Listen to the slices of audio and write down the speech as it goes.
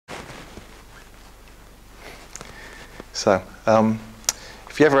So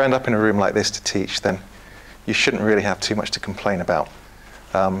if you ever end up in a room like this to teach, then you shouldn't really have too much to complain about.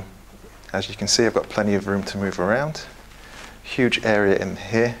 As you can see, I've got plenty of room to move around. Huge area in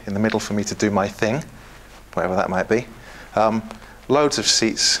here, in the middle, for me to do my thing, whatever that might be. Loads of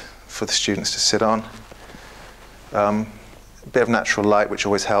seats for the students to sit on. A bit of natural light, which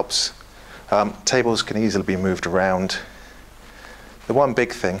always helps. Tables can easily be moved around. The one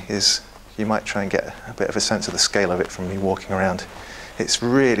big thing is you might try and get a bit of a sense of the scale of it from me walking around. It's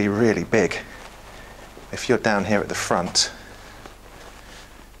really, really big. If you're down here at the front,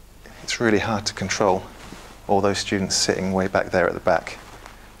 it's really hard to control all those students sitting way back there at the back,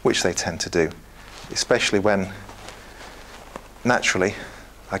 which they tend to do, especially when naturally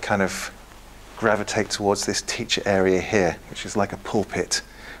I kind of gravitate towards this teacher area here, which is like a pulpit,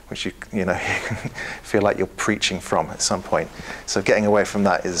 which you know feel like you're preaching from at some point. So getting away from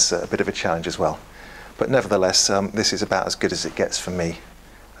that is a bit of a challenge as well. But nevertheless, this is about as good as it gets for me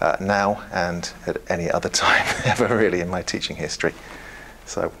now and at any other time ever really in my teaching history.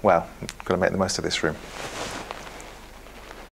 So wow, I've got to make the most of this room.